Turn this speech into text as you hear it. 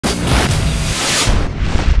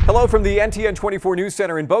Hello from the NTN 24 News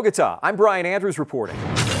Center in Bogota. I'm Brian Andrews reporting.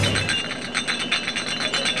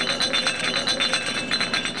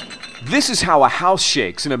 This is how a house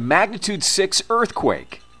shakes in a magnitude 6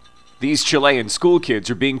 earthquake. These Chilean school kids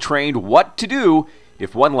are being trained what to do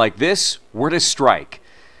if one like this were to strike.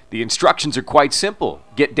 The instructions are quite simple.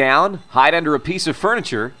 Get down, hide under a piece of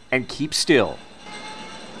furniture, and keep still.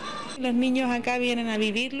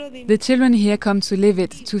 The children here come to live it,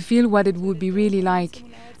 to feel what it would be really like.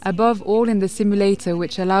 Above all in the simulator,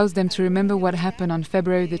 which allows them to remember what happened on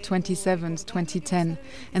February the 27th, 2010,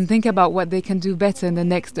 and think about what they can do better in the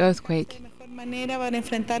next earthquake.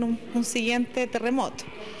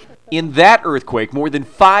 In that earthquake, more than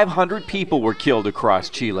 500 people were killed across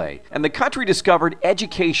Chile, and the country discovered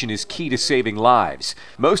education is key to saving lives.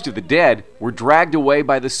 Most of the dead were dragged away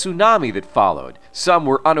by the tsunami that followed. Some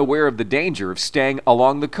were unaware of the danger of staying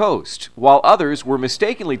along the coast, while others were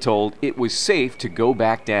mistakenly told it was safe to go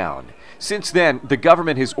back down. Since then, the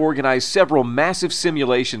government has organized several massive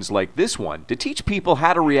simulations like this one to teach people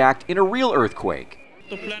how to react in a real earthquake.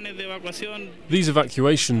 These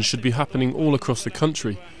evacuations should be happening all across the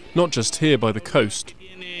country, not just here by the coast.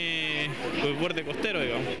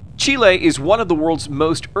 Chile is one of the world's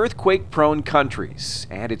most earthquake-prone countries,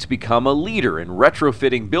 and it's become a leader in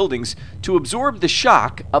retrofitting buildings to absorb the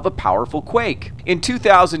shock of a powerful quake. In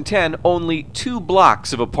 2010, only 2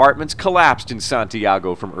 blocks of apartments collapsed in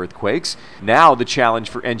Santiago from earthquakes. Now the challenge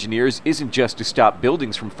for engineers isn't just to stop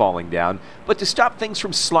buildings from falling down, but to stop things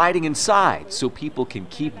from sliding inside so people can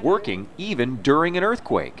keep working even during an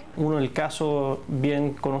earthquake. What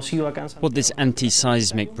this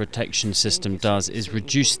anti-seismic protection system does is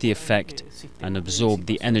reduce the effect and absorb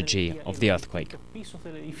the energy of the earthquake.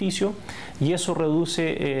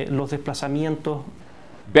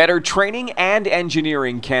 Better training and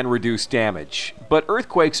engineering can reduce damage, but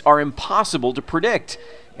earthquakes are impossible to predict.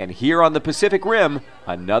 And here on the Pacific Rim,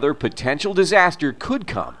 another potential disaster could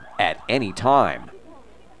come at any time.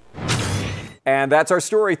 And that's our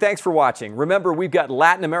story. Thanks for watching. Remember, we've got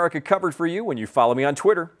Latin America covered for you when you follow me on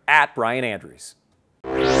Twitter @BrianAndrews.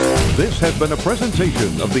 This has been a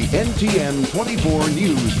presentation of the NTN 24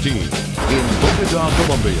 News Team in Bogota,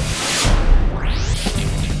 Colombia.